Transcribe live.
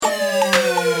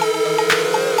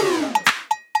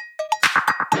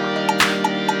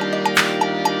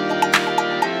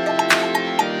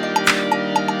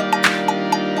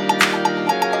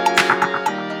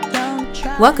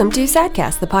Welcome to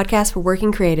Sadcast, the podcast for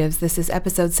working creatives. This is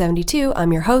episode 72.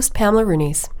 I'm your host, Pamela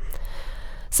Roonies.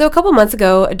 So a couple months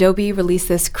ago, Adobe released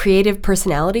this creative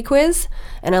personality quiz,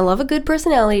 and I love a good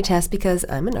personality test because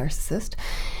I'm a narcissist.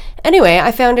 Anyway,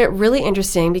 I found it really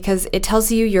interesting because it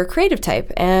tells you your creative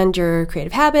type and your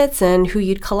creative habits and who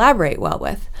you'd collaborate well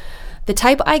with. The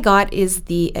type I got is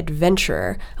the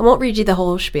adventurer. I won't read you the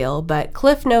whole spiel, but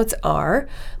cliff notes are: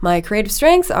 my creative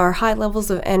strengths are high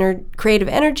levels of creative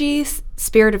energy,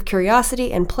 spirit of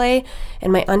curiosity and play,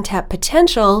 and my untapped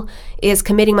potential is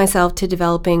committing myself to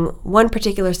developing one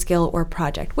particular skill or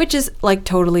project, which is like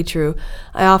totally true.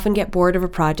 I often get bored of a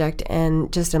project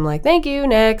and just am like, thank you,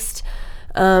 next.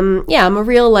 I'm a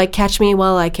real like catch me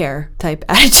while I care type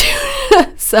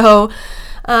attitude. So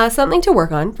something to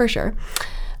work on for sure.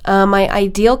 My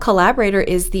ideal collaborator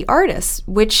is the artist,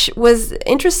 which was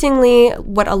interestingly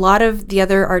what a lot of the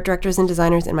other art directors and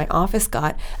designers in my office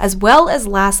got, as well as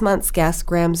last month's guest,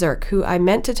 Graham Zirk, who I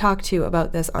meant to talk to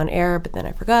about this on air, but then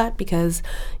I forgot because,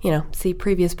 see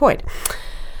previous point.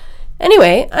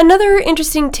 Anyway, another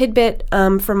interesting tidbit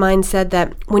from mine said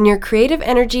that when your creative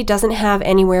energy doesn't have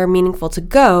anywhere meaningful to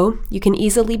go, you can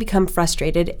easily become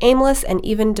frustrated, aimless, and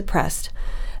even depressed.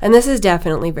 And this is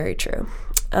definitely very true.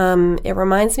 It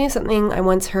reminds me of something I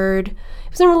once heard.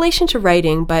 It was in relation to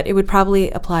writing, but it would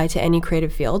probably apply to any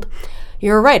creative field.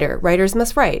 You're a writer. Writers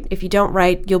must write. If you don't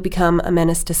write, you'll become a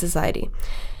menace to society.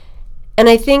 And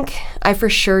I think I for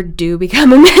sure do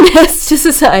become a menace to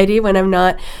society when I'm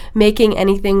not making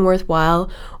anything worthwhile,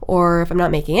 or if I'm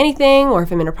not making anything, or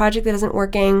if I'm in a project that isn't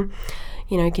working.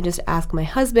 You can just ask my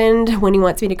husband when he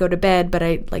wants me to go to bed, but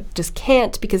I just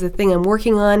can't because the thing I'm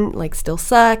working on still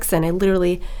sucks, and I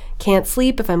literally can't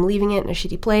sleep if I'm leaving it in a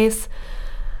shitty place.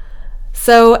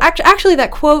 So actually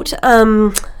that quote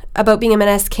about being a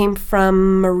menace came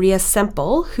from Maria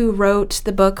Semple, who wrote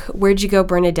the book Where'd You Go,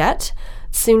 Bernadette?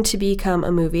 Soon to become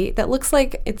a movie that looks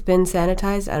like it's been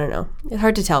sanitized. I don't know. It's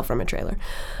hard to tell from a trailer.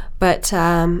 But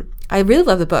I really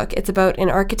love the book. It's about an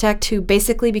architect who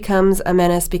basically becomes a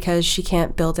menace because she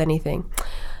can't build anything.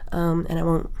 And I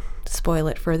won't spoil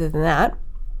it further than that.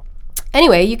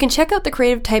 Anyway, you can check out the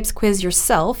Creative Types quiz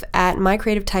yourself at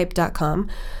mycreativetype.com.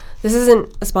 This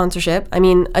isn't a sponsorship. I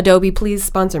mean, Adobe, please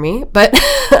sponsor me. But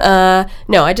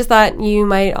no, I just thought you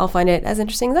might all find it as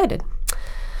interesting as I did.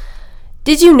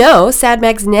 Did you know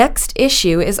SADMAG's next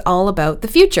issue is all about the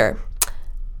future?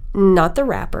 Not the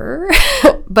rapper,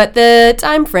 but the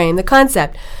time frame, the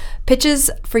concept. Pitches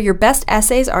for your best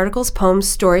essays, articles, poems,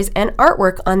 stories, and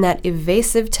artwork on that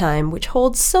evasive time, which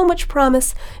holds so much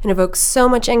promise and evokes so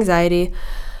much anxiety.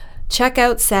 Check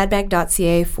out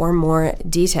sadmag.ca for more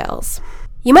details.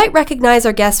 You might recognize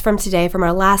our guest from today from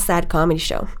our last Sad Comedy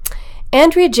show.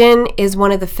 Andrea Jin is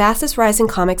one of the fastest rising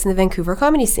comics in the Vancouver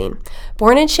comedy scene.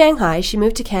 Born in Shanghai, she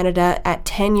moved to Canada at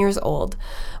 10 years old,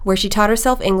 where she taught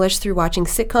herself English through watching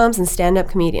sitcoms and stand-up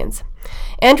comedians.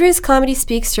 Andrea's comedy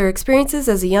speaks to her experiences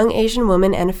as a young Asian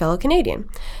woman and a fellow Canadian.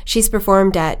 She's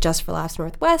performed at Just for Laughs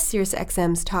Northwest,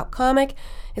 SiriusXM's Top Comic,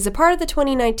 is a part of the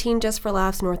 2019 Just for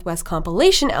Laughs Northwest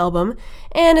compilation album,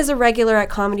 and is a regular at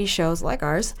comedy shows like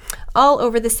ours all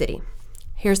over the city.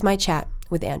 Here's my chat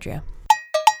with Andrea.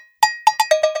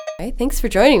 Hey, thanks for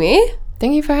joining me.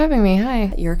 Thank you for having me.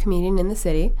 Hi. You're a comedian in the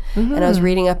city, and I was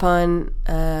reading up on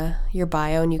your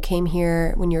bio, and you came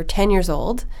here when you were 10 years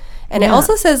old. And it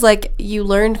also says, you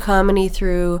learned comedy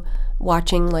through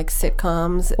watching,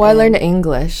 sitcoms. Well, I learned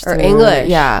English. English.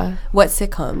 Yeah. What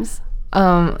sitcoms?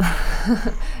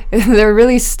 They're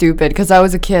really stupid because I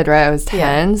was a kid, right? I was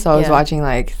 10, so I was watching,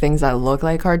 things that look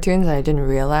like cartoons, and I didn't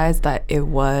realize that it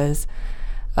was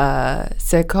a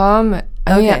sitcom.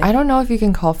 Okay. I don't know if you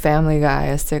can call Family Guy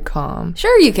a sitcom.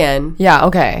 Sure you can. Yeah,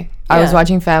 okay. I was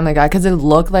watching Family Guy because it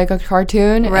looked like a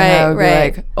cartoon. Right, and I would be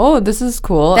like, oh, this is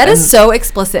cool. That is so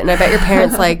explicit, and I bet your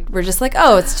parents, were just like,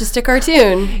 oh, it's just a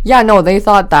cartoon. Yeah, no, they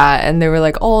thought that, and they were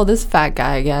like, oh, this fat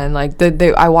guy again.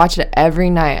 I watched it every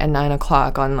night at 9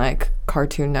 o'clock on,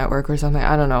 Cartoon Network or something.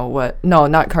 I don't know what. No,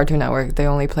 not Cartoon Network. They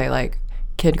only play,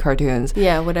 kid cartoons.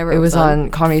 Yeah, whatever. It was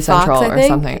on Comedy Central Fox, or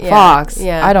something. Yeah. Fox.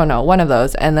 Yeah. I don't know, one of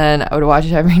those. And then I would watch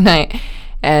it every night,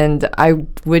 and I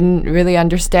wouldn't really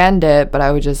understand it, but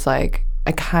I would just I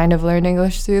kind of learned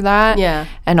English through that. Yeah.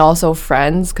 And also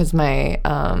Friends, because my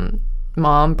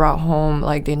mom brought home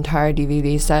the entire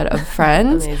DVD set of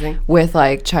Friends with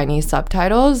Chinese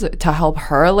subtitles to help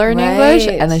her learn English,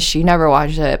 and then she never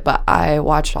watched it, but I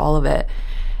watched all of it.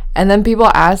 And then people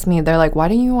ask me, they're like, why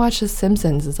didn't you watch The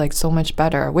Simpsons? It's so much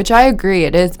better, which I agree,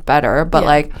 it is better, but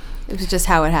it was just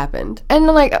how it happened. And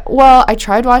well, I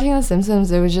tried watching The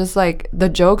Simpsons. It was just the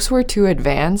jokes were too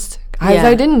advanced.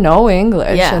 I didn't know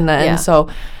English, and then so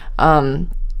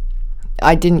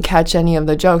I didn't catch any of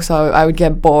the jokes, so I would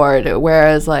get bored.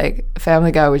 Whereas like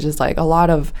Family Guy was just like a lot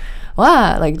of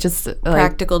like just like,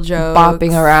 practical jokes,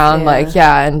 bopping around, like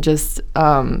and just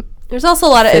there's also a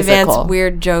lot of physical. advanced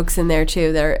weird jokes in there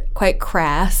too. They're quite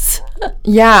crass.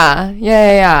 Yeah.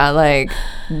 Like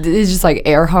it's just like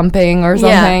air humping or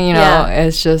something, you know.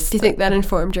 It's just. Do you think that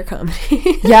informed your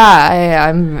comedy?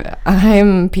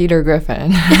 I'm Peter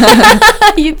Griffin.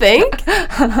 You think?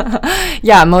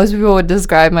 Yeah, most people would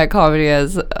describe my comedy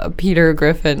as Peter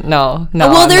Griffin. No.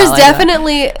 Well, there's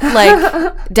definitely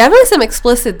definitely some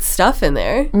explicit stuff in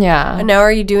there. Yeah. And now,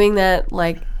 are you doing that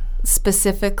like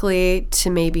specifically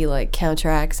to maybe like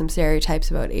counteract some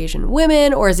stereotypes about Asian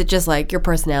women, or is it just like your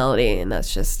personality and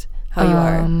that's just how you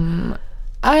are?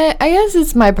 I guess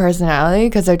it's my personality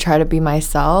because I try to be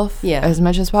myself as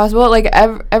much as possible. Like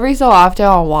every so often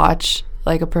I'll watch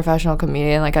like a professional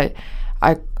comedian. Like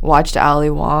I watched Ali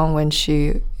Wong when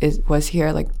she was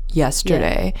here like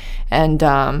yesterday,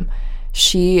 and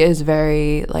she is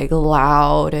very like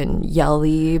loud and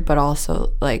yelly, but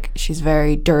also like she's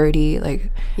very dirty. Like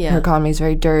her comedy is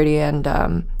very dirty, and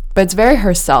but it's very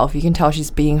herself. You can tell she's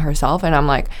being herself, and I'm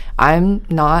like, I'm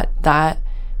not that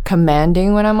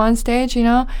commanding when I'm on stage, you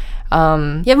know.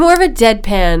 You have more of a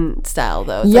deadpan style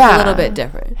though. It's like a little bit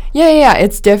different. Yeah,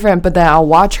 it's different, but then I'll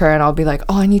watch her and I'll be like,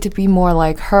 oh, I need to be more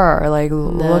like her. Like,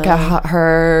 look at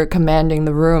her commanding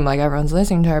the room, like everyone's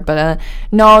listening to her. But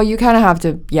no, you kind of have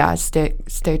to,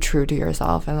 stay true to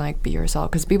yourself and like be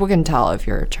yourself, because people can tell if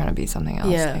you're trying to be something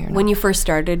else. Yeah. When you first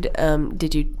started,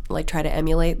 did you like try to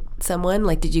emulate someone?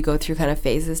 Like, did you go through kind of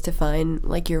phases to find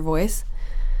like your voice?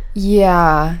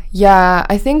 Yeah,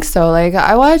 I think so. Like,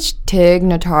 I watched Tig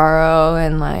Notaro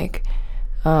and like,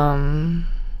 I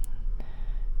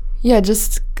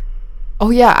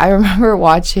remember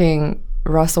watching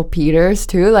Russell Peters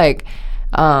too, like,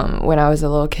 when I was a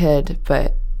little kid.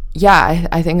 But yeah,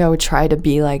 I think I would try to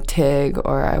be like Tig,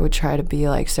 or I would try to be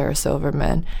like Sarah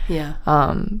Silverman. Yeah.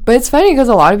 But it's funny because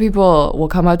a lot of people will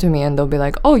come up to me and they'll be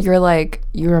like, oh,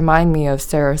 you remind me of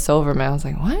Sarah Silverman. I was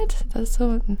like, what? That's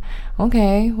so,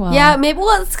 okay, well. Yeah, maybe,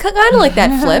 well, it's kind of like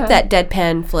that flip, that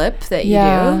deadpan flip that you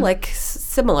do, like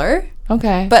similar.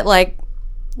 Okay. But like,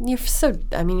 you're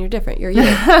different. You're you.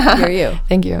 You're you.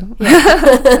 Thank you.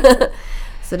 Yeah.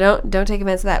 So don't take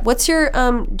offense to that. What's your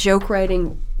joke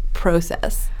writing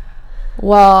process?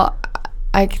 Well,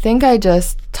 I think I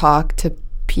just talk to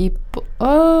people.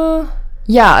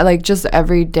 Like just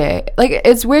every day. Like,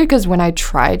 it's weird because when I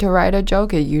try to write a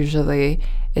joke, it usually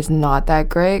is not that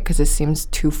great because it seems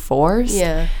too forced.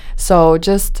 Yeah. So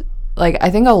just like, I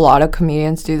think a lot of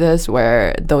comedians do this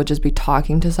where they'll just be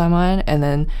talking to someone and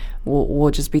then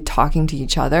we'll just be talking to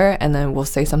each other, and then we'll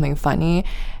say something funny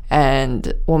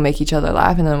and we'll make each other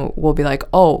laugh, and then we'll be like,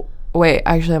 oh, wait,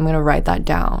 actually, I'm going to write that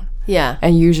down. Yeah.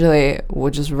 And usually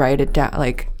we'll just write it down,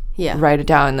 write it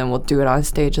down, and then we'll do it on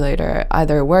stage later.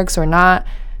 Either it works or not.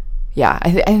 Yeah,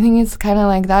 I think it's kind of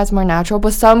like that. It's more natural.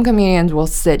 But some comedians will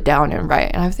sit down and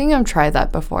write. And I think I've tried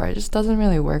that before. It just doesn't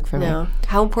really work for me.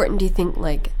 How important do you think,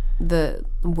 like, the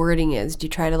wording is? Do you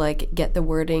try to, like, get the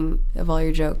wording of all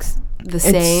your jokes the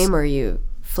same, or you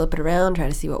flip it around, try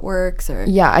to see what works? Or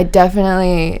yeah, I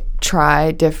definitely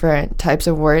try different types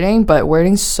of wording, but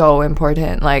wording's so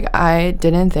important. Like, I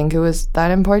didn't think it was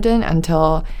that important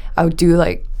until I would do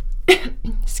like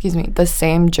excuse me, the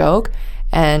same joke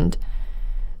and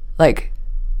like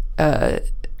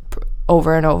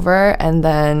over and over, and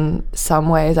then some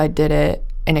ways I did it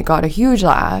and it got a huge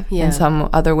laugh, and some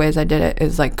other ways I did it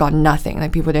is like got nothing,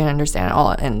 like people didn't understand at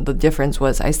all. And the difference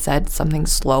was I said something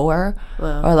slower,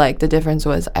 or like the difference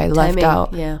was I left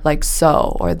out like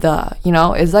so or the, you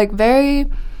know. It's like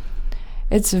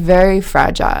it's very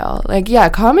fragile. Like, yeah,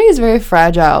 comedy is very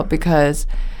fragile because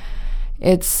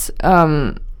it's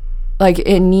like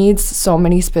it needs so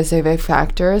many specific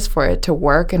factors for it to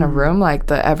work in a room.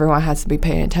 Like everyone has to be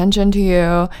paying attention to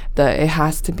you. It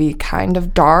has to be kind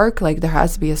of dark. Like there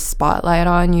has to be a spotlight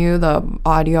on you. The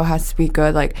audio has to be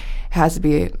good. Like it has to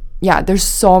be, there's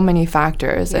so many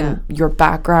factors, and your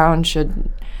background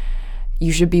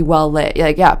you should be well lit.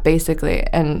 Like, basically.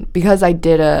 And because I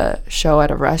did a show at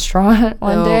a restaurant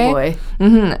one day. Oh, boy.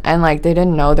 And, like, they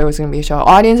didn't know there was going to be a show.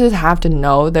 Audiences have to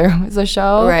know there was a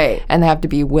show. Right. And they have to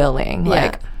be willing. Yeah.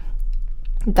 Like,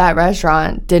 that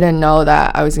restaurant didn't know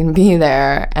that I was going to be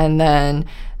there. And then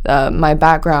my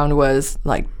background was,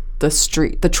 like, the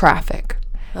street, the traffic.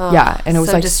 Oh, and it was,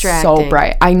 so like, so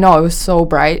bright. I know, it was so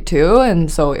bright, too.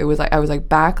 And so it was, like, I was, like,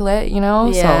 backlit, you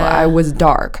know? Yeah. So I was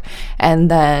dark.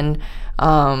 And then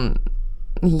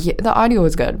the audio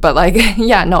was good, but like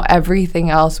everything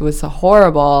else was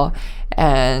horrible,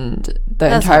 and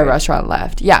the entire restaurant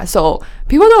left. Yeah, so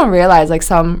people don't realize, like,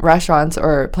 some restaurants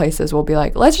or places will be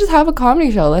like, let's just have a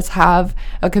comedy show, let's have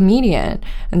a comedian,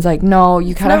 and it's like, no,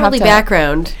 you kind of have really to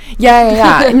background.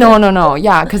 Yeah. No,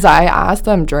 yeah, because I asked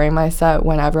them during my set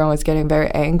when everyone was getting very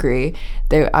angry.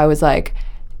 I was like,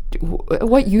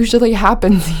 what usually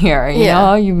happens here? You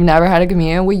know, you've never had a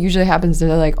comedian. What usually happens?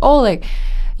 They're like, oh, like,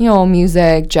 you know,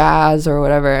 music, jazz, or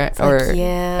whatever.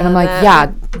 And I'm like,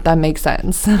 yeah, that makes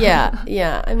sense.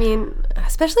 Yeah. I mean,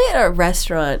 especially at a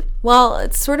restaurant. Well,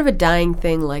 it's sort of a dying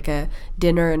thing, like a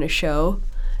dinner and a show.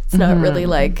 It's not really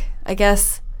like, I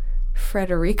guess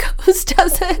Frederico's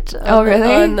does it.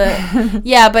 Really?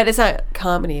 Yeah, but it's not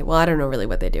comedy. Well, I don't know really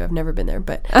what they do. I've never been there,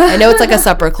 but I know it's like a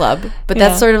supper club. But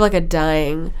that's sort of like a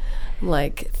dying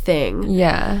like thing.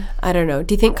 Yeah. I don't know.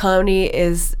 Do you think comedy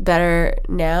is better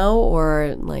now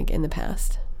or like in the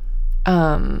past?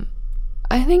 I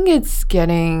think it's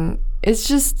going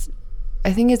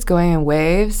in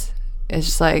waves. It's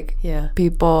just like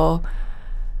people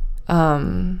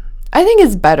I think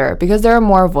it's better because there are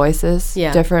more voices,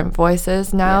 different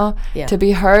voices now to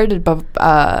be heard, but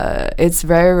it's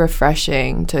very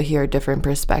refreshing to hear different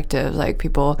perspectives, like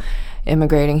people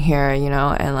immigrating here, you know,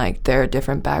 and like their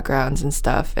different backgrounds and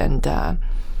stuff. And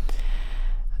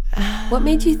what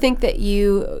made you think that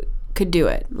you could do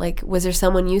it? Like, was there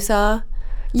someone you saw?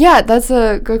 Yeah, that's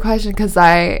a good question, because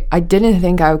I didn't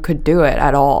think I could do it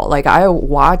at all. Like, I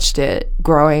watched it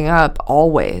growing up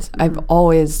always. I've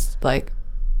always, like,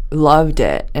 loved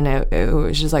it, and it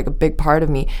was just, like, a big part of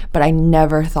me. But I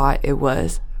never thought it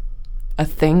was a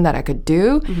thing that I could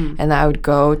do, and that I would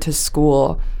go to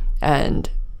school and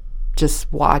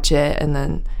just watch it. And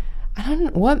then I don't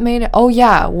know what made it. Oh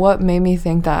yeah, what made me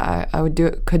think that I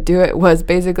could do it was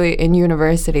basically in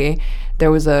university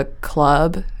there was a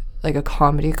club, like a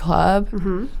comedy club,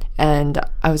 and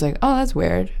I was like, oh, that's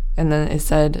weird. And then it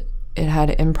said it had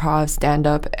improv,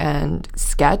 stand-up, and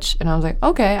sketch, and I was like,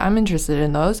 okay, I'm interested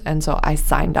in those. And so I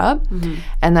signed up,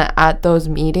 and then at those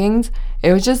meetings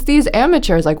it was just these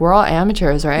amateurs, like we're all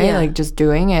amateurs, right? Like just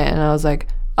doing it. And I was like,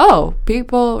 oh,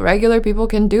 regular people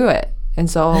can do it. And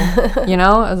so, you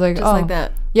know, I was like, just like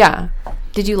that. Yeah.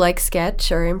 Did you like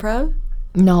sketch or improv?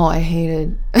 No, I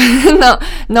hated no,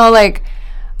 like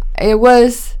it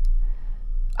was,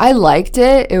 I liked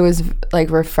it. It was like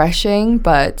refreshing,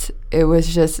 but it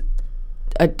was just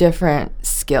a different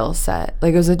skill set.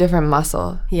 Like it was a different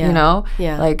muscle, you know?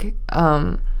 Yeah.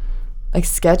 Like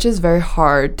sketch is very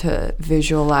hard to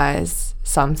visualize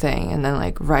something and then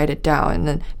like write it down and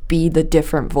then be the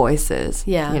different voices,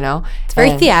 you know? It's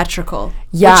very theatrical,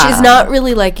 which is not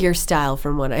really like your style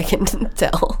from what I can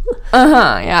tell.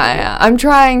 Yeah. I'm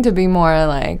trying to be more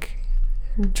like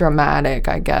dramatic,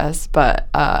 I guess, but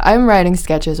I'm writing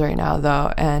sketches right now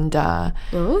though, and I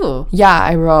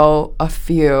wrote a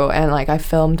few, and like I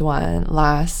filmed one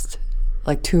last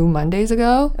like 2 Mondays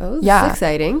ago. Oh, that's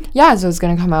exciting. Yeah, so it's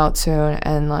gonna come out soon,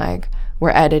 and like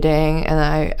we're editing,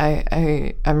 and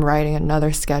I'm writing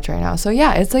another sketch right now. So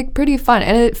yeah, it's like pretty fun,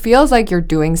 and it feels like you're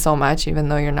doing so much even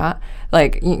though you're not,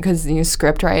 like, because you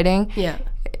script writing,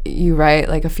 you write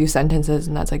like a few sentences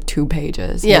and that's like 2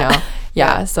 pages, you know?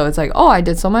 Yeah, so it's like, oh, I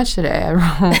did so much today. I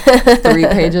wrote 3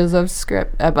 pages of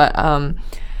script. But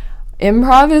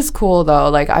improv is cool though.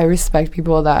 Like I respect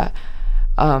people that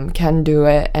can do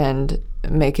it and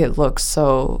make it look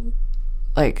so,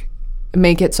 like,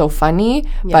 make it so funny.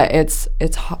 But it's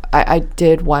I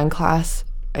did one class,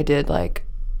 I did like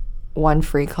one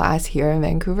free class here in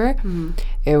Vancouver.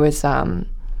 It was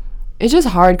it's just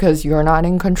hard because you're not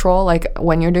in control. Like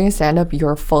when you're doing stand-up,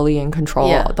 you're fully in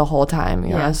control the whole time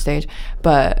you're on stage.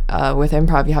 But with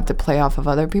improv, you have to play off of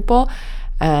other people.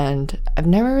 And I've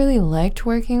never really liked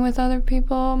working with other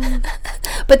people.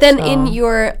 But then in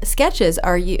your sketches,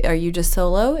 are you just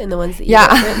solo in the ones that you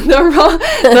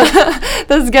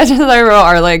the sketches I wrote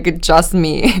are like just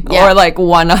me or like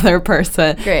one other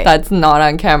person that's not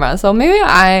on camera. So maybe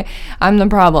I'm the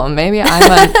problem. Maybe I'm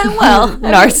a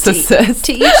narcissist.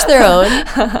 To each their own.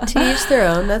 To each their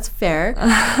own. That's fair.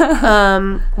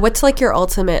 What's like your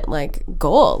ultimate like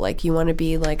goal? Like you want to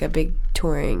be like a big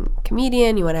touring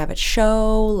comedian? You want to have a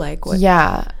show? Like what?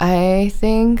 Yeah, I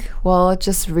think, well,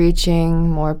 just reaching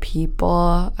more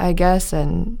people, I guess,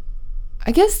 and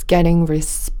I guess getting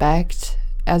respect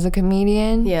as a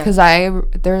comedian. Yeah. Because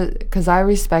I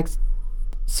respect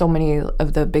so many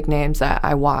of the big names that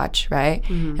I watch, right?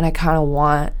 And I kind of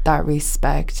want that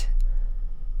respect,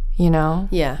 you know?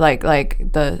 Yeah. Like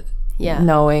the... Yeah.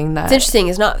 Knowing that it's interesting.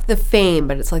 It's not the fame,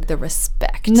 but it's like the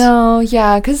respect. No,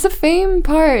 yeah, because the fame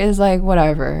part is like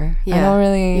whatever. Yeah, I don't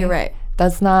really. You're right.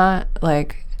 That's not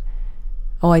like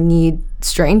oh, I need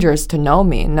strangers to know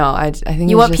me. No, I think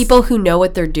you want people who know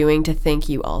what they're doing to think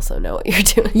you also know what you're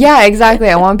doing. Yeah, exactly.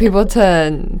 I want people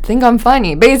to think I'm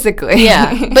funny, basically.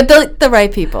 Yeah, but the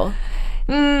right people.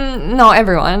 No,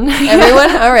 everyone.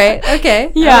 Everyone? All right.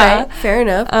 Okay. Yeah. All right. Fair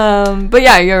enough. But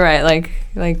yeah, you're right.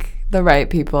 Like the right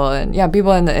people, and yeah,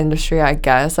 people in the industry, I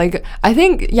guess. Like, I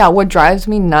think, yeah, what drives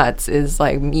me nuts is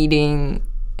like meeting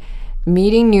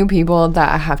new people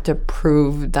that I have to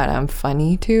prove that I'm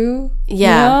funny to.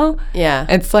 Yeah. You know? Yeah.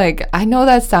 It's like, I know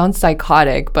that sounds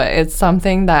psychotic, but it's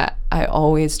something that I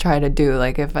always try to do.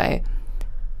 Like, if I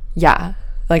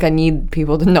need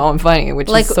people to know I'm funny, which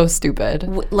is so stupid.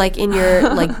 Like in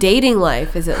your like dating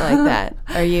life, is it like that?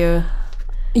 Are you?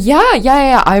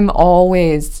 Yeah. I'm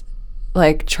always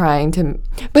like trying to,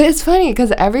 but it's funny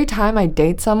because every time I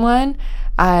date someone,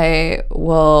 I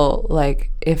will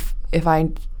like if I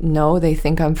know they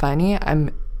think I'm funny,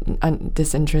 I'm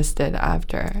disinterested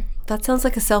after. That sounds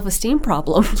like a self-esteem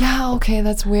problem. Yeah, okay,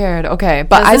 that's weird. Okay,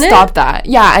 but Doesn't I stopped that.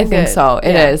 Yeah, I think so.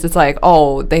 It is. It's like,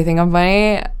 oh, they think I'm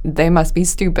funny. They must be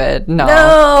stupid.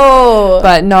 No.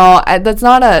 But no, that's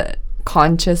not a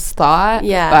conscious thought.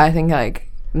 Yeah. But I think like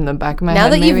in the back of my head, now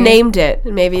that you've named it,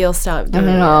 maybe you'll stop doing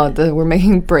it. No, we're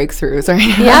making breakthroughs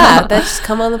right now. Yeah, just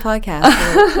come on the podcast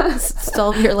and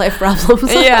solve your life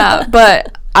problems. Yeah,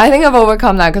 but I think I've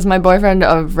overcome that because my boyfriend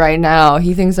of right now,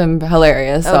 he thinks I'm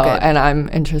hilarious, and I'm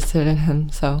interested in him.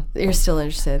 So you're still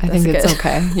interested. I think it's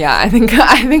okay. Yeah, I think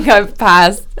I've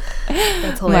passed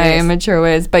my immature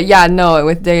ways. But yeah, no,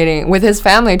 with dating, with his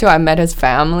family too. I met his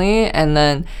family, and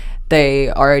then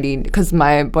they already, because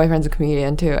my boyfriend's a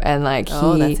comedian too, and like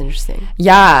that's interesting.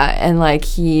 Yeah, and like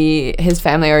his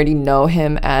family already know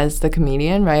him as the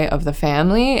comedian, right, of the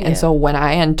family, and so when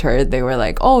I entered, they were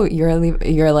like, "Oh,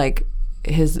 you're like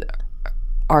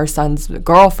our son's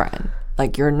girlfriend,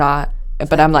 like you're not."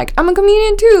 But I'm like, I'm a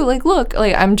comedian too, like look,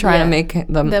 like I'm trying to make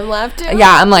them laugh too.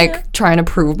 Yeah, I'm like trying to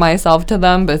prove myself to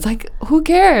them, but it's like, who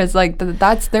cares? Like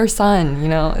that's their son, you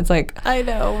know. It's like, I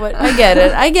know, but I get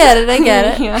it.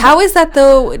 Yeah. How is that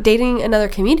though, dating another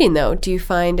comedian though? Do you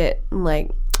find it like,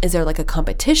 is there like a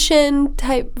competition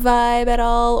type vibe at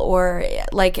all, or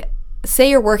like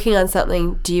say you're working on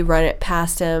something, do you run it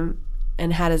past him?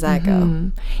 And how does that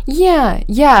go?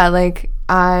 Yeah, like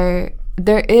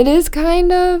it is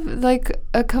kind of like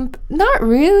not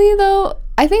really though.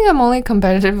 I think I'm only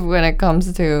competitive when it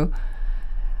comes to,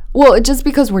 well, just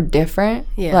because we're different.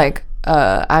 Yeah. Like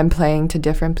I'm playing to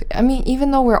different, I mean, even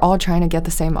though we're all trying to get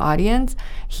the same audience,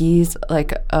 he's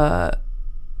like a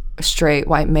straight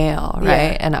white male,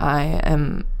 right? And I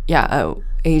am a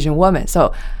Asian woman.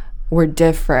 So we're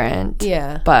different,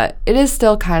 but it is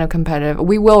still kind of competitive.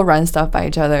 We will run stuff by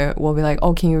each other. We'll be like,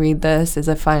 oh, can you read this? Is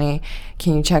it funny?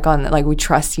 Can you check on it? Like, we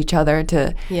trust each other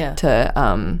to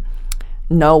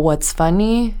know what's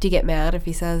funny. Do you get mad if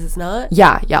he says it's not?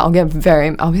 Yeah, I'll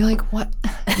be like, what?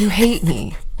 You hate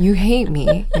me. You hate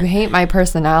me. You hate my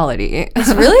personality.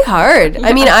 It's really hard.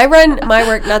 I mean, I run my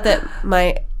work, not that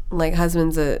my like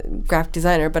husband's a graphic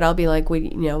designer, but I'll be like, what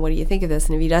do you think of this?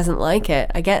 And if he doesn't like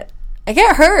it, I get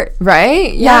hurt.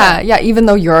 Right? Yeah. Even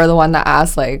though you're the one that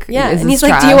asked, like, and he's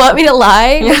like, do you want me to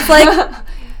lie? And it's like,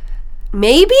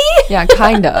 maybe? Yeah,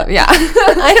 kind of. Yeah.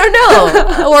 I don't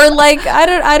know. Or like,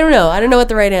 I don't know. I don't know what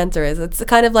the right answer is. It's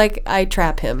kind of like I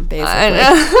trap him, basically.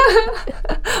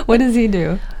 What does he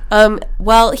do?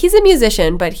 Well, he's a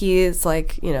musician, but he's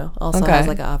like, also has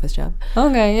like an office job.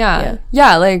 Okay,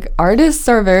 yeah. Like artists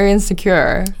are very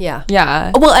insecure. Yeah.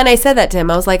 Well, and I said that to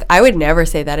him. I was like, I would never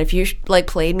say that. If you like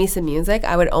played me some music,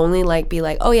 I would only like be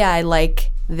like, oh yeah, I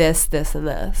like this, this, and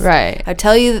this. Right. I'd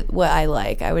tell you what I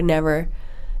like. I would never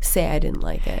say I didn't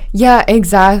like it. Yeah,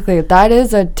 exactly. That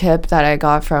is a tip that I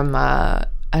got from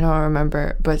I don't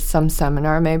remember, but some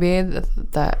seminar maybe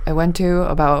that I went to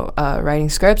about writing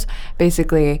scripts.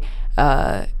 Basically,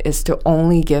 is to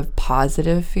only give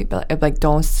positive feedback. Like,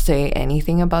 don't say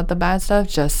anything about the bad stuff.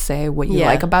 Just say what you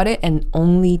like about it, and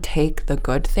only take the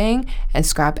good thing and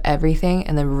scrap everything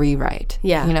and then rewrite.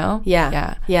 Yeah, you know.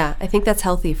 Yeah. I think that's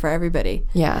healthy for everybody.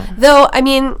 Yeah. Though, I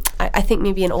mean, I think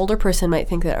maybe an older person might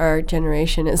think that our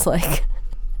generation is like.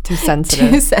 Too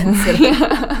sensitive. Too sensitive.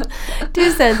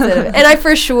 And I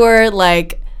for sure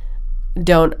like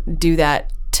don't do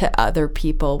that to other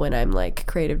people when I'm like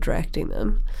creative directing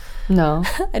them. No.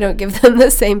 I don't give them the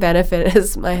same benefit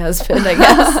as my husband, I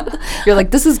guess. You're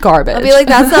like, this is garbage. I'll be like,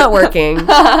 that's not working.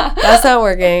 That's not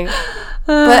working.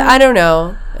 But I don't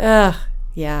know.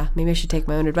 Yeah, maybe I should take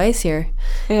my own advice here.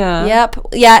 Yeah. Yep.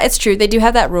 Yeah, it's true. They do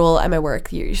have that rule at my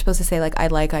work. You're supposed to say, like,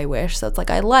 I wish. So it's like,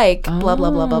 I like, blah,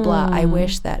 blah, blah, blah, blah. I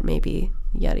wish that maybe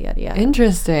yada yada yada.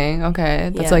 Interesting.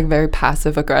 Okay, that's like very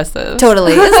passive aggressive.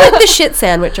 Totally. It's like the shit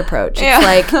sandwich approach. It's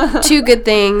like two good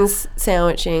things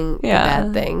sandwiching the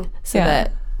bad thing so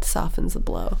that softens the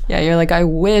blow. Yeah, you're like, I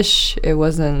wish it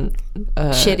wasn't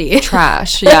shitty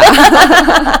trash. Yeah.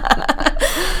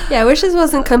 Yeah, I wish this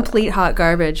wasn't complete hot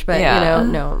garbage, but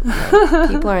no,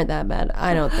 people aren't that bad.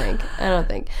 I don't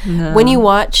think. No. When you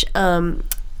watch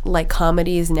like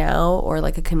comedies now or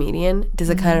like a comedian, does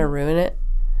it kind of ruin it?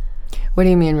 What do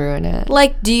you mean ruin it?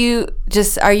 Like,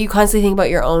 are you constantly thinking about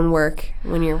your own work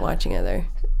when you're watching other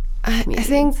comedians? I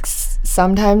think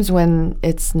sometimes when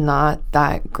it's not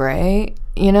that great,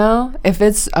 if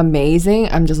it's amazing,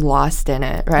 I'm just lost in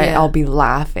it, right? I'll be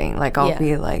laughing, like I'll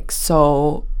be like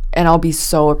so, and I'll be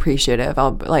so appreciative.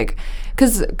 I'll like,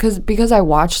 because I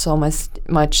watch so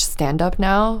much stand-up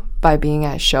now by being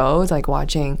at shows, like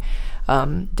watching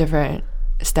different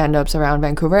stand-ups around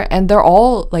Vancouver, and they're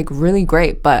all like really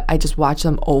great, but I just watch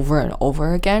them over and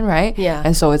over again, right? Yeah.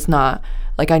 And so it's not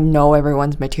like I know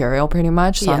everyone's material pretty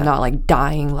much, so I'm not like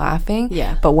dying laughing.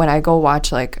 Yeah. But when I go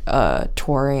watch like a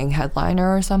touring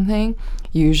headliner or something,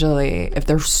 usually if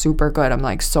they're super good, I'm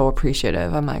like so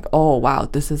appreciative. I'm like, oh wow,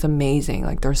 this is amazing.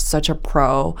 Like they're such a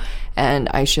pro, and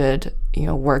I should,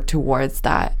 work towards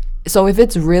that. So if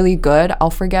it's really good,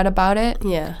 I'll forget about it.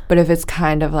 Yeah. But if it's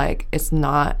kind of like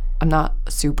I'm not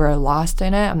super lost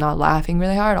in it, I'm not laughing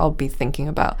really hard, I'll be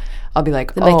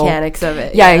like, the mechanics of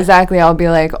it. Yeah, exactly. I'll be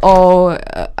like,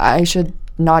 I should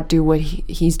not do what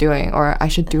he's doing, or I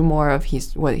should do more of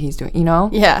what he's doing,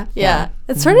 Yeah.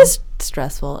 It's sort of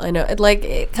stressful. I know.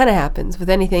 It kind of happens with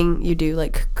anything you do,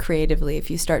 like creatively, if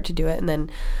you start to do it and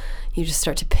then you just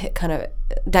start to kind of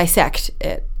dissect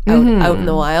it out in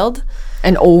the wild.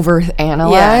 And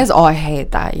overanalyze. Yeah. Oh, I hate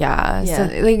that. Yeah. So,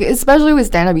 like, especially with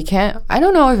stand-up, you can't. I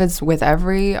don't know if it's with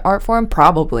every art form,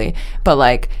 probably, but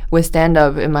like with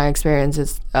stand-up, in my experience,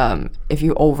 it's if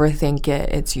you overthink it,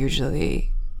 it's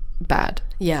usually bad.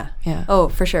 Yeah. Yeah. Oh,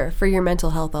 for sure. For your mental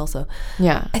health, also.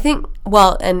 Yeah. I think.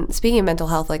 Well, and speaking of mental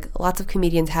health, like lots of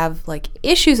comedians have like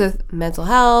issues with mental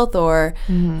health, or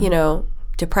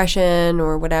depression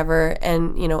or whatever,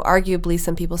 and arguably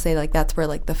some people say like that's where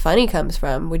like the funny comes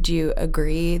from. Would you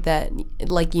agree that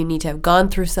like you need to have gone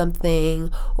through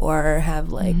something or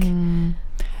have like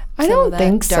I don't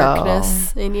think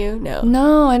darkness in you?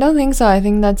 No, I don't think so. I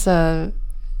think that's a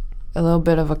little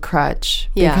bit of a crutch,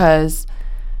 because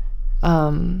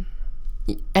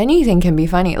anything can be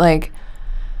funny.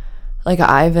 Like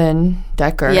Ivan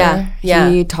Decker,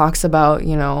 he talks about,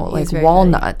 like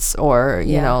walnuts funny. Or,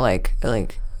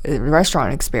 like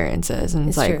restaurant experiences. And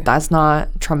it's like, true. That's not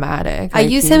traumatic. I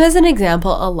use him as an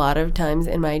example a lot of times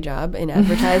in my job in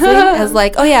advertising as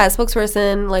like, oh yeah, a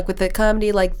spokesperson, like with the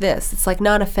comedy like this. It's like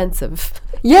not offensive.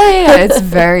 Yeah. It's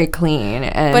very clean.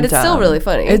 But it's still really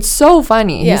funny. It's so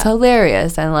funny. Yeah. He's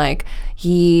hilarious. And like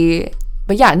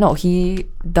But yeah, no, he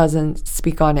doesn't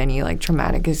speak on any like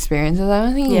traumatic experiences. I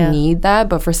don't think you need that,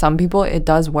 but for some people it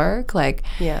does work. Like,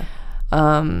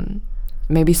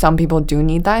 maybe some people do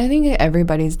need that. I think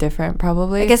everybody's different,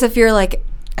 probably. I guess if you're like,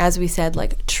 as we said,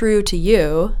 like true to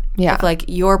you, if like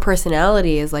your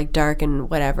personality is like dark and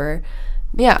whatever,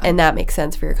 and that makes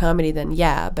sense for your comedy, then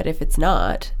but if it's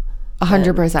not,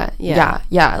 100%,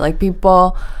 yeah, like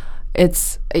people.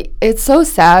 It's so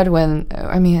sad when,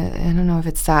 I mean, I don't know if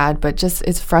it's sad, but just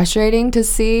it's frustrating to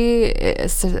see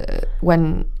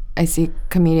when I see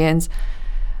comedians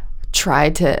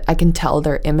I can tell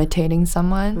they're imitating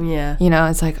someone. Yeah.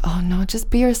 It's like, oh no, just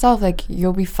be yourself. Like,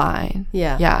 you'll be fine.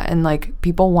 Yeah. Yeah. And like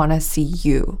people want to see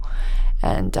you.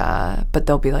 And, but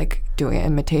they'll be like doing an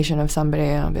imitation of somebody,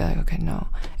 and I'll be like, okay, no.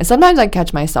 And sometimes I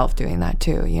catch myself doing that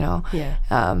too, Yeah.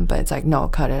 But it's like, no,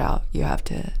 cut it out. You have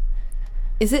to.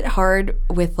 Is it hard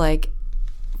with like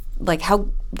how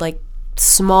like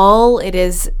small it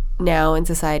is now in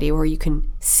society where you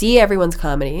can see everyone's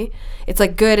comedy? It's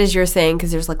like good, as you're saying,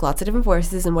 because there's like lots of different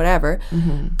voices and whatever.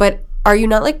 But are you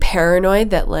not like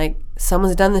paranoid that like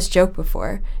someone's done this joke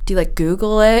before? Do you like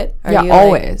Google it? Yeah, you,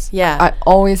 always. Like, I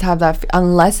always have that,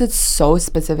 unless it's so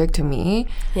specific to me.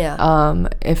 Yeah.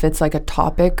 If it's like a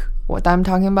topic what I'm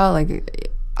talking about,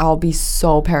 like I'll be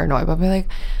so paranoid. I'll be like,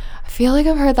 I feel like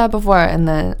I've heard that before, and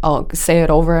then I'll say it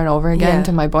over and over again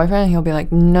to my boyfriend, and he'll be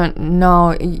like,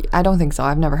 no, I don't think so.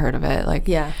 I've never heard of it. Like,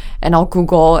 and I'll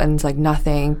Google, and it's like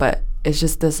nothing, but it's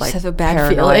just this like just have a bad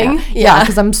paranoia. Feeling. Yeah,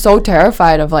 because I'm so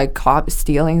terrified of like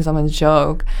stealing someone's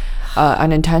joke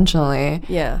unintentionally.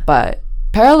 Yeah, but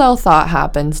parallel thought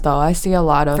happens though. I see a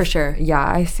lot of, for sure. Yeah,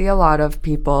 I see a lot of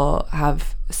people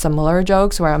have similar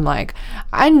jokes where I'm like,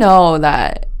 I know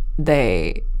that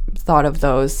they thought of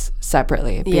those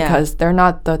separately because they're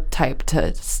not the type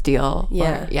to steal.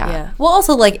 Yeah. Well,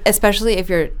 also, like, especially if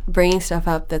you're bringing stuff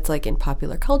up that's, like, in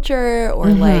popular culture or,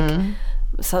 like,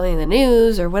 something in the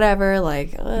news or whatever,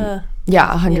 like,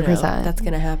 100%. That's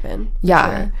going to happen.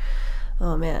 Yeah. Sure.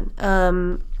 Oh,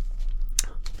 man.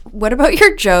 What about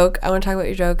your joke? I want to talk about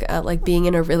your joke at, like, being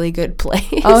in a really good place.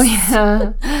 Oh,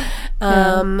 yeah.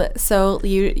 So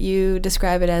you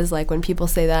describe it as, like, when people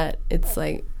say that, it's,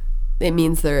 like, it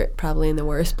means they're probably in the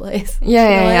worst place.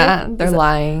 Yeah. They're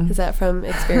lying. Is that from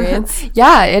experience?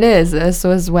 Yeah, it is. This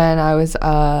was when I was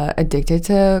addicted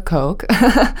to Coke.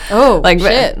 Oh, like,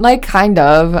 shit. Like, kind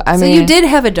of. I mean, you did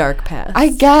have a dark past. I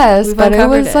guess, but it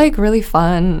was, like, really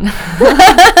fun.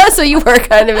 So you were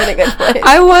kind of in a good place.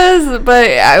 I was, but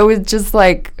I was just,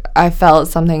 like, I felt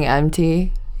something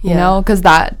empty, you know? Because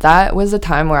that was a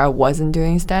time where I wasn't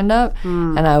doing stand-up,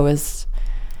 and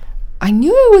I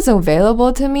knew it was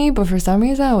available to me, but for some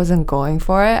reason I wasn't going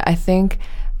for it. I think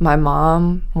my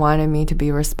mom wanted me to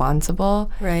be responsible.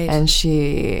 Right. And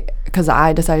because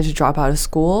I decided to drop out of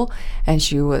school, and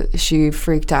she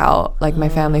freaked out. Like, my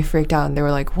family freaked out, and they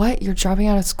were like, "What? You're dropping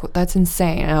out of school? That's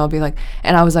insane." And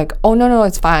I was like, "Oh, no,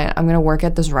 it's fine. I'm going to work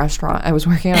at this restaurant." I was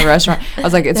working at a restaurant. I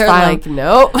was like, "It's fine." Like,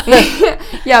 "No."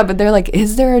 Yeah, but they're like,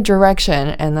 "Is there a direction?"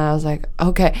 And then I was like,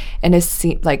 "Okay." And it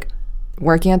seemed like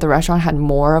working at the restaurant had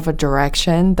more of a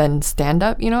direction than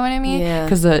stand-up, you know what I mean? Yeah.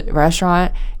 Because the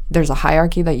restaurant, there's a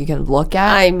hierarchy that you can look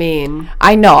at. I mean,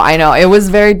 I know. It was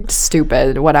very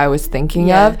stupid what I was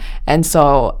thinking of. And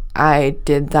so I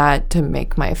did that to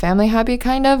make my family happy,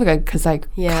 kind of, because I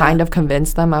kind of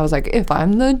convinced them. I was like, if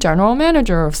I'm the general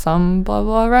manager of some blah,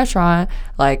 blah restaurant,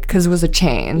 like, because it was a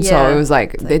chain. So it was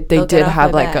like, they did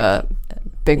have like a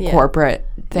big corporate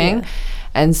thing.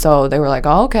 And so they were like,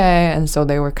 oh, okay. And so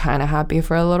they were kind of happy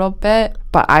for a little bit.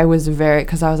 But I was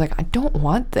because I was like, I don't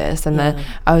want this. And then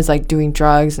I was like doing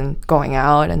drugs and going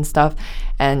out and stuff.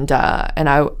 And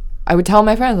I would tell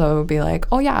my friends, I would be like,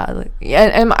 oh, yeah.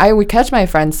 And I would catch my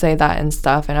friends say that and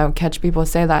stuff. And I would catch people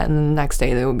say that. And then the next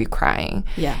day they would be crying.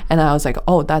 Yeah. And I was like,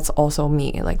 oh, that's also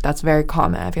me. Like, that's very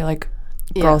common. I feel like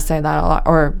girls say that a lot.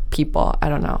 Or people. I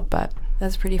don't know. But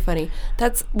that's pretty funny.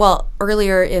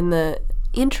 Earlier in the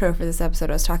intro for this episode,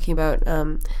 I was talking about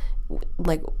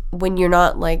like, when you're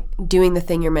not, like, doing the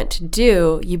thing you're meant to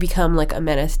do, you become, like, a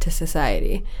menace to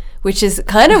society, which is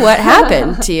kind of what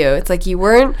happened to you. It's like you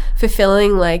weren't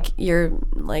fulfilling, like, your,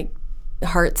 like,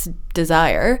 heart's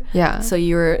desire. Yeah. So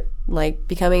you were, like,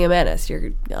 becoming a menace.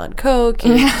 You're on coke,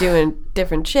 you're doing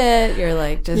different shit, you're,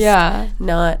 like, just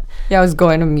not. Yeah, I was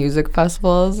going to music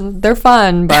festivals. They're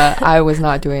fun, but I was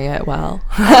not doing it well.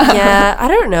 Yeah, I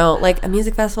don't know. Like, a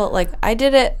music festival, like, I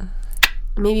did it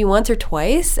maybe once or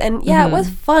twice, and it was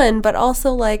fun, but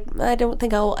also, like, I don't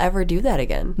think I will ever do that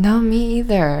again. No, me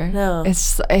either. No.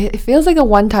 It feels like a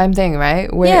one-time thing,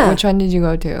 right? Which one did you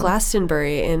go to?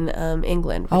 Glastonbury in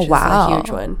England, which is a huge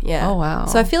one. Yeah. Oh, wow.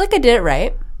 So I feel like I did it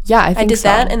right. Yeah, I think I did so.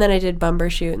 that, and then I did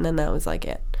Bumbershoot, and then that was, like,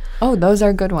 it. Oh, those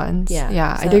are good ones.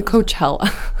 Yeah. So I did Coachella.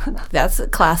 That's a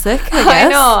classic, I guess. I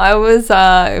know.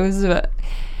 It was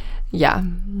yeah.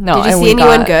 No. Did you see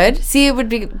anyone good? See, it would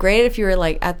be great if you were,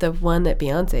 like, at the one that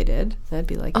Beyonce did. That'd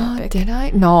be, like, epic. Did I?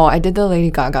 No, I did the Lady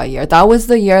Gaga year. That was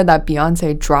the year that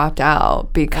Beyonce dropped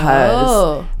out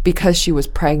because she was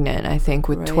pregnant, I think,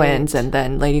 with twins, and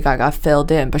then Lady Gaga filled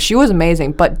in. But she was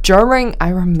amazing. But I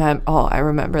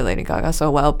remember Lady Gaga so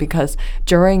well, because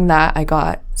during that I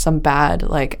got some bad,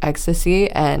 like, ecstasy,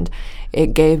 and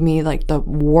it gave me, like, the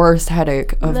worst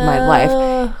headache of my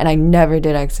life, and I never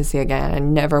did ecstasy again. I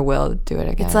never will do it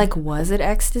again. It's like, was it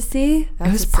ecstasy?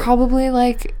 It was probably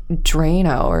like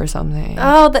Drano or something.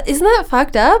 Oh, isn't that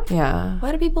fucked up? Yeah.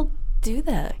 Why do people do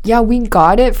that? Yeah, we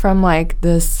got it from, like,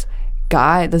 this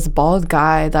bald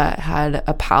guy that had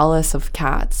a palace of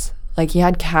cats. Like, he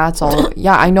had cats all.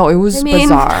 Yeah, I know, it was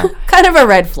bizarre. Kind of a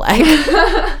red flag.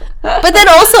 But then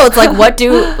also, it's like, what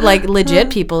do, like, legit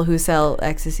people who sell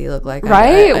ecstasy look like?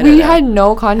 Right? I we had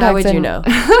no contact. How would you know?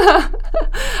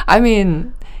 I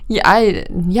mean, I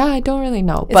don't really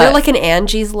know. Is there, like, an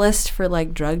Angie's List for,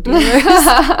 like, drug dealers?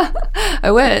 I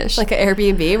wish. Like an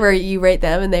Airbnb where you rate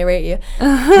them and they rate you.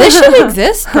 This should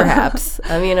exist, perhaps.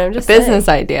 I mean, I'm just business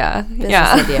idea.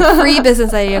 Idea. Free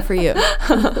business idea for you.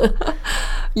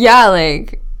 Yeah,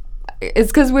 like,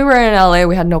 it's because we were in LA,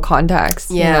 we had no contacts,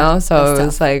 you know? So it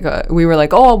was like, we were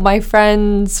like, oh, my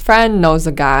friend's friend knows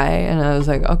a guy. And I was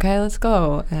like, okay, let's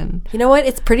go. And you know what?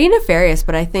 It's pretty nefarious,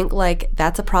 but I think, like,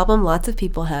 that's a problem lots of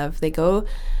people have. They go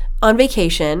on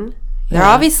vacation. They're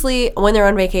obviously, when they're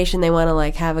on vacation, they want to,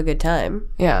 like, have a good time.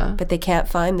 Yeah. But they can't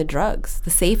find the drugs, the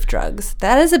safe drugs.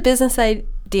 That is a business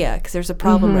idea because there's a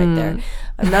problem right there.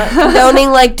 I'm not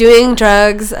condoning like doing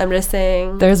drugs. I'm just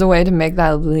saying there's a way to make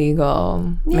that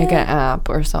legal. Make an app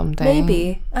or something.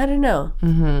 Maybe. I don't know.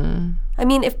 I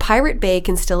mean, if Pirate Bay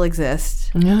can still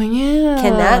exist, can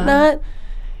that not?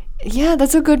 Yeah,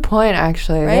 that's a good point,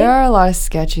 actually. Right? There are a lot of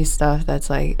sketchy stuff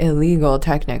that's like illegal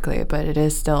technically, but it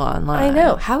is still online. I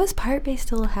know. How is Pirate Bay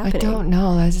still happening? I don't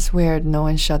know. That's just weird. No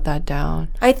one shut that down.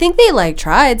 I think they like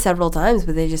tried several times,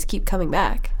 but they just keep coming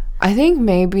back. I think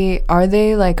maybe, are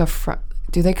they like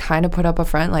do they kind of put up a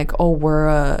front like, oh, we're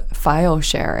a file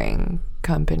sharing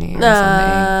company or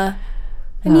something?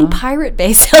 I mean, Pirate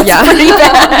Bay sounds pretty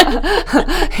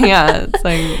bad. Yeah, it's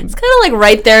like... It's kind of like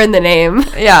right there in the name.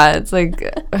 Yeah, it's like...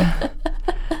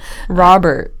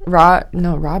 Robbers.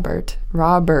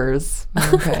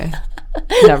 Okay.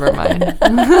 Never mind.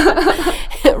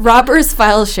 Robbers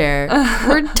File Share.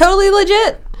 We're totally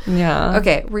legit. Yeah.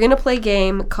 Okay, we're going to play a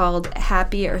game called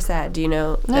Happy or Sad. Do you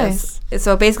know this? Nice.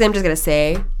 So basically I'm just going to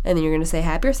say, and then you're going to say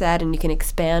happy or sad, and you can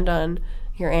expand on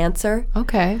your answer.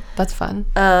 Okay, that's fun.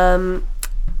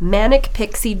 Manic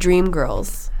Pixie Dream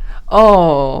Girls.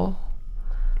 Oh,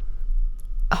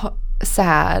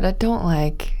 sad. I don't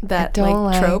like that. I don't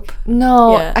like trope.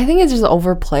 No, yeah. I think it's just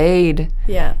overplayed.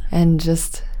 Yeah, and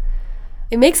just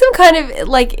it makes them kind of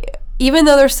like, even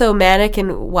though they're so manic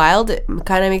and wild, it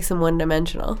kind of makes them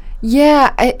one-dimensional.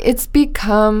 Yeah, it's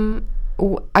become.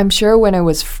 I'm sure when it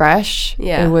was fresh,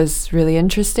 it was really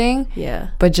interesting. Yeah,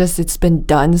 but just it's been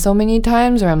done so many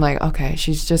times where I'm like, okay,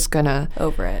 she's just gonna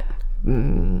over it.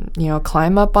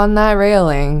 Climb up on that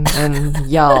railing and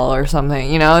yell or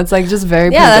something. It's like just very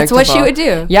predictable. That's what she would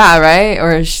do. Yeah, right?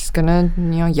 Or she's gonna,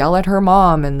 yell at her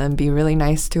mom and then be really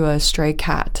nice to a stray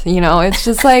cat. It's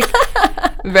just like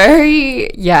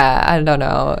very, I don't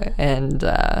know. And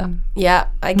yeah,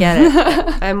 I get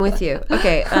it. I'm with you.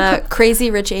 Okay,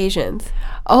 Crazy Rich Asians.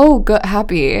 Oh, good,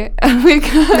 happy.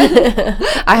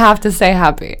 I have to say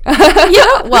happy.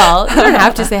 Well, you don't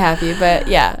have to say happy, but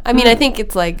yeah. I mean, I think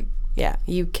it's like,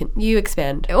 you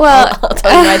expand. Well, I'll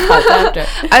tell you my thoughts after.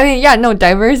 I mean,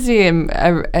 diversity in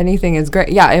anything is great.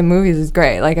 Yeah, in movies is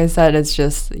great. Like I said, it's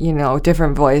just,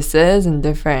 different voices and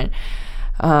different,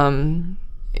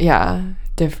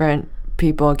 different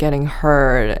people getting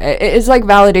heard. It's like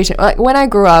validation. Like when I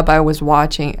grew up, I was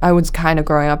kind of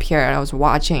growing up here and I was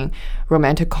watching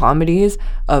romantic comedies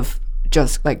of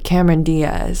just like Cameron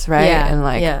Diaz, right? And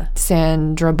like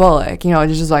Sandra Bullock,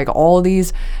 it's just like all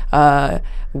these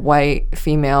white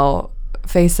female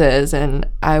faces, and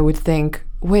I would think,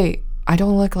 wait, I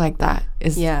don't look like that.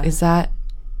 Is that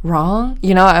wrong?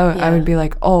 I would be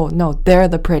like, oh no, they're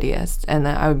the prettiest, and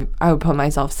then I would put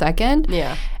myself second.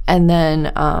 Yeah. And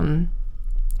then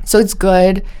so it's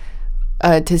good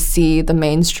to see the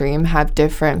mainstream have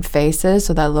different faces,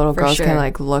 so that little girls can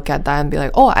like look at that and be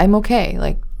like, oh, I'm okay,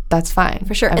 like that's fine.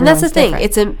 For sure. And that's the thing.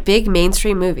 It's a big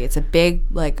mainstream movie. It's a big,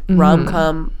 like,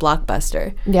 rom-com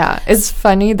blockbuster. Yeah. It's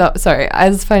funny, though. Sorry.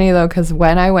 It's funny, though, because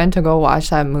when I went to go watch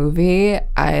that movie,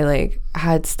 I, like,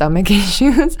 had stomach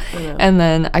issues. And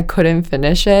then I couldn't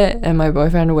finish it. And my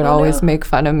boyfriend would always make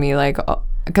fun of me, like,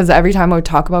 because every time I would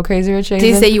talk about Crazy Rich Asians.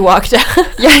 Did he say you walked out?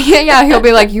 Yeah. He'll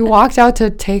be like, you walked out to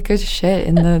take a shit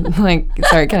in the, like,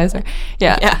 sorry, can I say?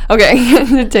 Yeah. Okay.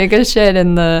 To take a shit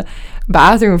in the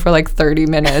bathroom for like 30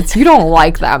 minutes. You don't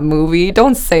like that movie.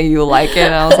 Don't say you like it.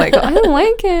 And I was like, I don't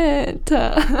like it.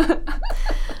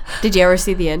 Did you ever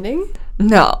see the ending?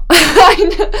 No. They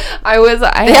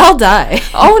all die.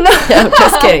 Oh, no. No,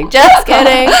 just kidding.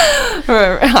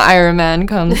 Iron Man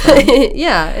comes.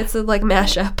 Yeah, it's a like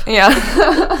mashup. Yeah.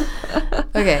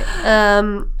 Okay.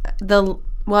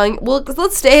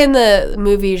 Let's stay in the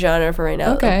movie genre for right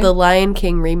now. Okay. The Lion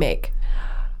King remake.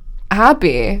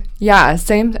 Happy. Yeah,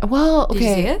 same. Well, okay. Did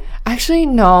you see it? Actually,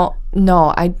 no,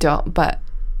 I don't. But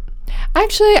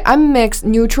actually, I'm mixed,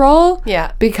 neutral.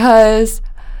 Yeah. Because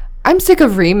I'm sick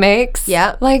of remakes.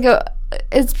 Yeah. Like,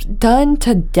 it's done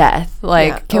to death.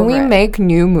 Like, can we make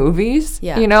new movies?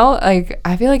 Yeah. Like,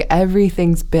 I feel like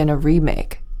everything's been a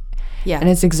remake. Yeah. And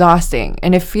it's exhausting.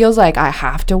 And it feels like I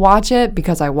have to watch it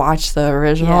because I watched the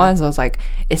original one. So it's like,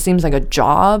 it seems like a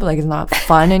job. Like, it's not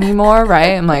fun anymore,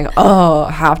 right? I'm like, oh,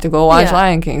 I have to go watch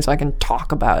Lion King so I can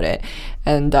talk about it.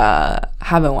 And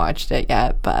haven't watched it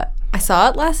yet, but I saw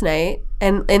it last night.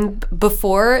 And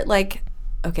before, like,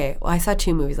 okay, well, I saw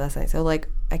 2 movies last night. So, like,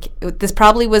 this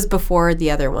probably was before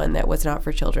the other one that was not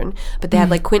for children. But they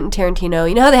had, like, Quentin Tarantino.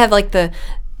 You know how they have, like, the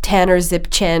Tanner Zip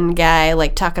Chen guy,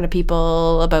 like, talking to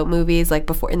people about movies, like,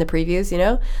 before in the previews,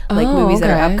 like movies that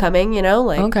are upcoming,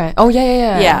 like, okay. Oh,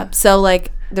 yeah. So,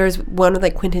 like, there's one with,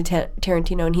 like, Quentin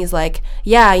Tarantino, and he's like,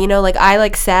 yeah, like, I,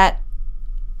 like, sat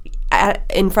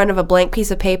in front of a blank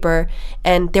piece of paper,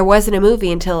 and there wasn't a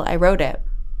movie until I wrote it.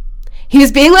 He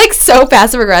was being like so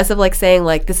passive aggressive, like saying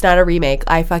like, "This is not a remake.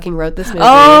 I fucking wrote this movie."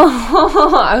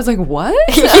 Oh, I was like, what?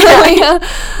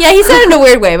 Yeah, he said it in a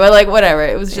weird way, but like whatever.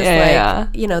 It was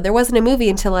just you know, there wasn't a movie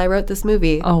until I wrote this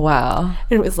movie. Oh wow.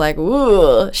 And it was like,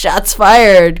 ooh, shots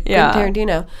fired. Yeah,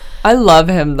 Tarantino. I love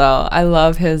him though. I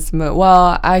love his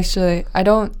well, actually, I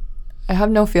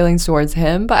have no feelings towards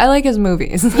him, but I like his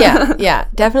movies. yeah,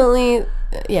 definitely.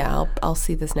 Yeah, I'll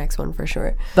see this next one for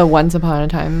sure. The Once Upon a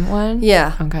Time one?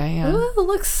 Yeah. Okay, yeah. Well, it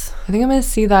looks... I think I'm going to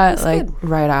see that, like, good.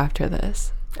 right after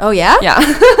this. Oh, yeah? Yeah.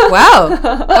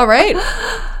 Wow. All right.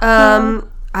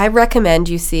 I recommend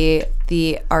you see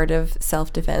The Art of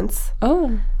Self-Defense.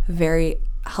 Oh. Very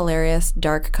hilarious,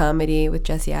 dark comedy with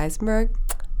Jesse Eisenberg.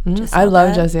 I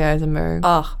love Jesse Eisenberg.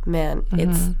 Oh, man.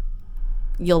 It's...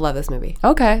 You'll love this movie.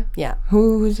 Okay. Yeah.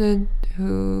 Who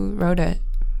wrote it?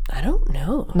 I don't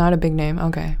know. Not a big name.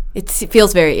 Okay. It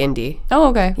feels very indie. Oh,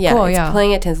 okay. Yeah, cool, it's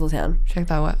playing at Tinseltown. Check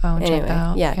that one. Oh, anyway, check that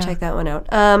out. Yeah, check that one out.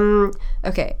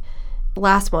 Okay.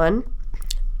 Last one.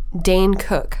 Dane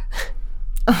Cook.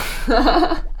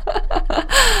 I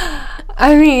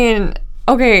mean,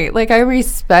 okay, like I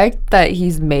respect that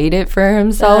he's made it for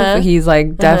himself. He's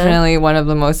like definitely one of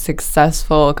the most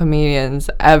successful comedians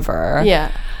ever.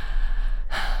 Yeah.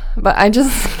 But I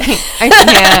can't.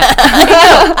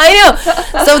 I know.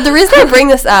 So the reason I bring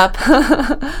this up,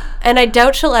 and I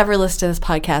doubt she'll ever listen to this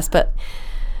podcast, but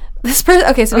this person,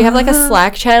 okay, so we have like a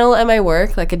Slack channel at my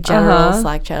work, like a general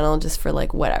Slack channel just for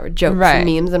like whatever, jokes and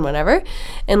memes and whatever.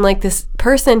 And like this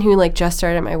person who like just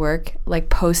started at my work, like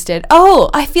posted, "Oh,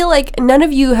 I feel like none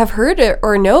of you have heard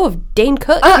or know of Dane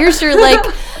Cook. Here's your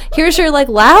like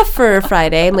laugh for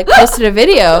Friday," and like posted a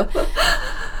video.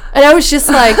 And I was just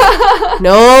like,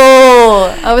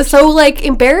 no. I was so, like,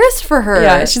 embarrassed for her.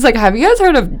 Yeah, she's like, have you guys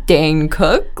heard of Dane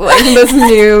Cook? Like, this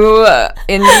new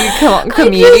indie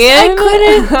comedian?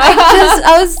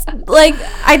 I was like,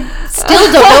 I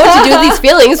still don't know what to do with these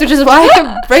feelings, which is why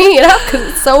I'm bringing it up,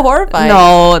 because it's so horrifying.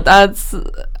 No,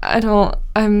 I don't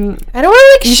want to,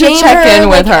 like, you should check in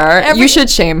with her. You should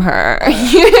shame her.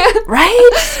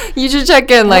 Right? You should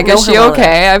check in, like, is she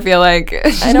okay? I feel like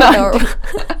she's not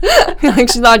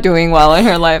she's not doing well in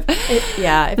her life.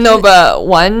 But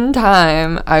one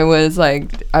time I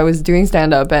was doing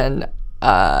stand-up, and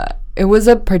it was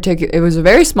a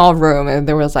very small room, and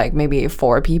there was like maybe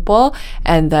 4 people,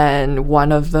 and then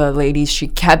one of the ladies, she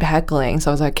kept heckling, so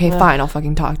I was like, okay, fine, I'll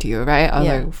fucking talk to you, right? I was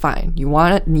like, fine, you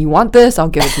want this, I'll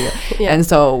give it to you. And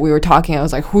so we were talking, I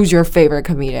was like, who's your favorite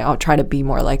comedian? I'll try to be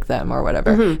more like them or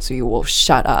whatever, so you will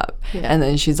shut up. And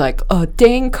then she's like, oh,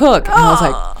 Dane Cook. And I was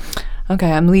like,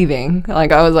 okay, I'm leaving.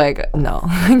 Like, I was like, no.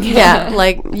 Yeah,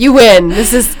 like, you win.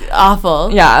 This is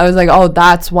awful. Yeah, I was like, oh,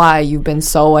 that's why you've been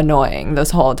so annoying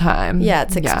this whole time. Yeah,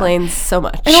 it explains so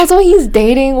much. And also, he's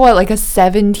dating, what, like a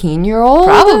 17-year-old?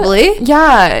 Probably.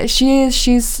 Yeah, she's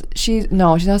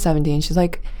no, she's not 17. She's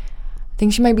like, I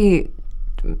think she might be,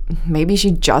 maybe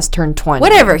she just turned 20.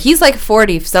 Whatever, he's like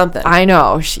 40-something. I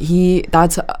know,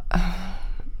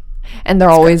 and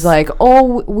they're always like,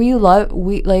 oh, we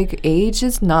like, age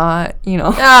is not, you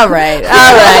know. All right.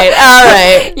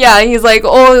 Yeah, he's like,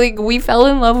 oh, like, we fell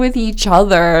in love with each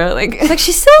other. Like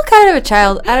she's still kind of a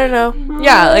child. I don't know.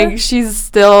 Yeah, like, she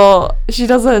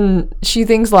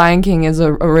thinks Lion King is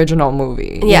an original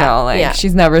movie. You know, like,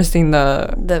 she's never seen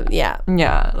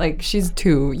Yeah, like, she's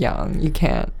too young. You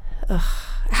can't. Ugh.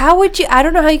 How would you... I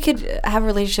don't know how you could have a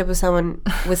relationship with someone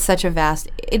with such a vast...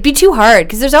 It'd be too hard,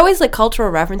 because there's always, like, cultural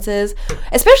references.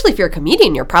 Especially if you're a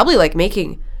comedian, you're probably, like,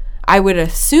 making... I would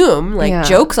assume, like,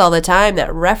 jokes all the time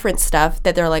that reference stuff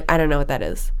that they're like, I don't know what that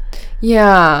is.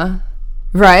 Yeah.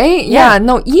 Right? Yeah.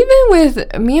 No, even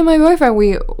with me and my boyfriend,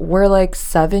 we're, like,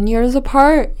 7 years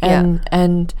apart.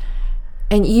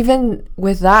 And even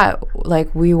with that,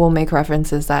 like, we will make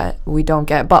references that we don't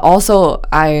get. But also,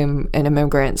 I'm an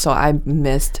immigrant, so I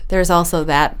missed... There's also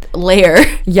that layer.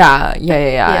 Yeah.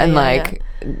 And,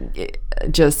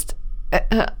 just...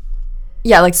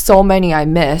 like, so many I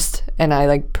missed. And I,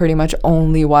 like, pretty much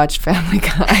only watched Family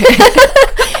Guy.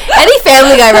 Any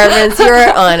Family Guy reference,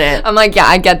 you're on it. I'm like, yeah,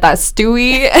 I get that,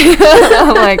 Stewie.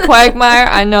 I'm like, Quagmire,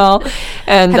 I know.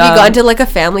 And have you gone to like a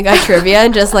Family Guy trivia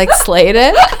and just like slayed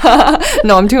it?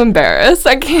 No, I'm too embarrassed.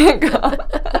 I can't go.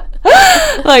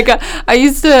 Like, I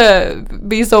used to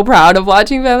be so proud of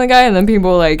watching Family Guy, and then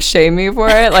people like shame me for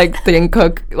it. Like, Dane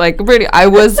Cook, like, I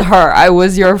was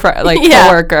your friend, like,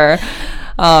 coworker.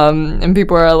 And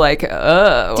people are like,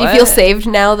 what? Do you feel saved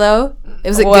now, though?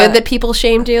 Was it good that people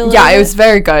shamed you a little bit? It was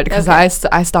very good, because I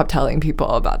stopped telling people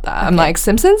about that. Okay. I'm like,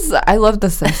 Simpsons? I love The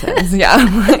Simpsons. Yeah.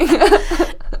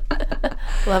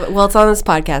 Love it. Well, it's on this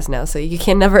podcast now, so you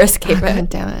can never escape it. God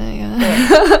damn it,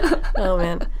 yeah. Oh,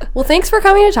 man. Well, thanks for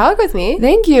coming to talk with me.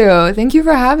 Thank you. Thank you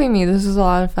for having me. This was a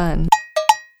lot of fun.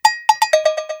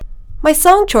 My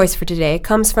song choice for today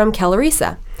comes from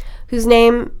Kellarisa, whose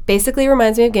name basically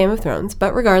reminds me of Game of Thrones,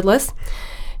 but regardless,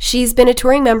 she's been a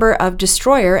touring member of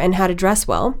Destroyer and How to Dress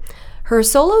Well. Her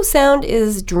solo sound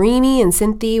is dreamy and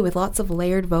synthy with lots of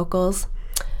layered vocals.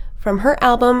 From her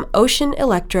album Ocean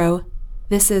Electro,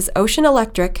 this is Ocean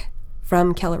Electric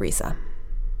from Kellarisa.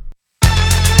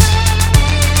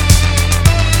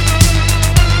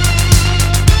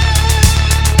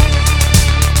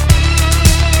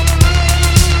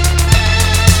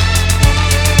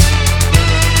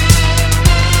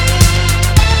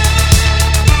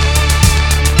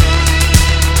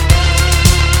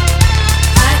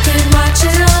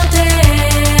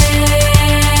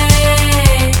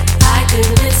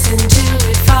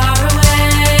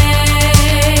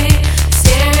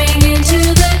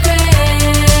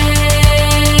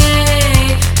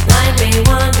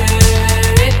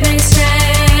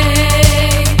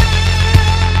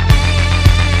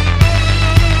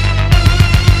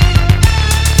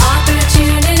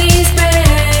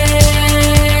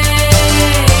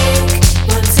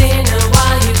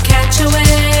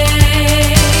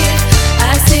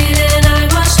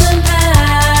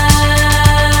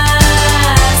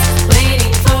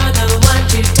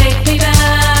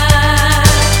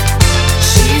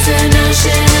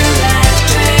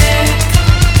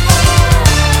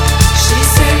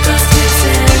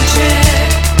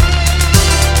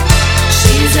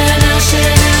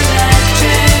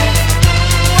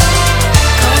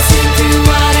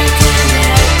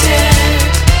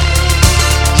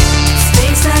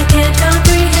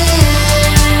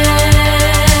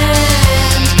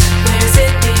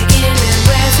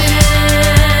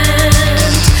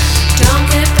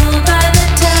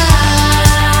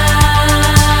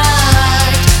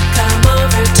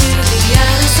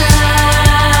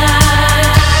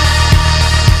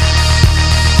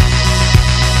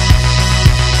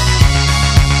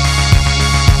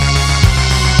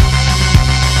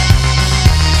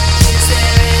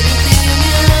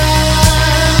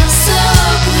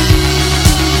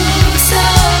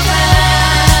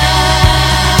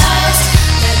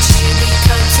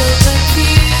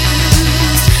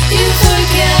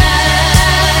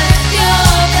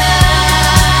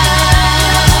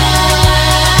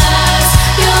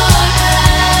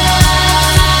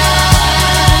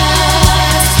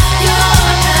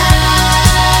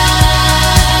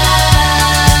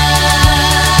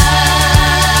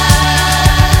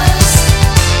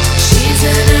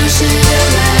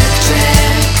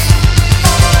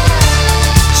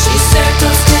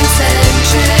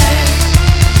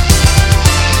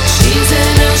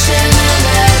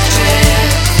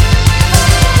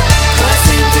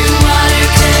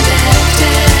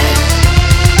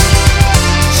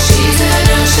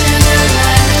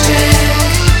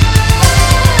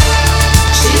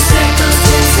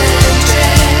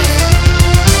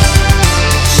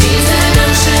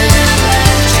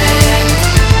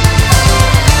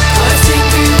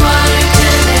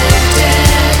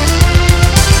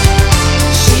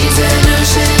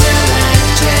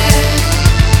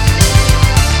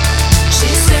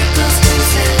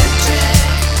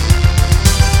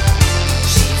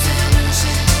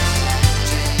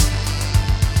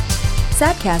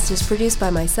 Sadcast is produced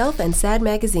by myself and Sad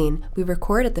Magazine. We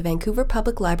record at the Vancouver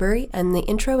Public Library, and the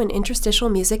intro and interstitial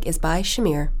music is by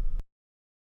Shamir.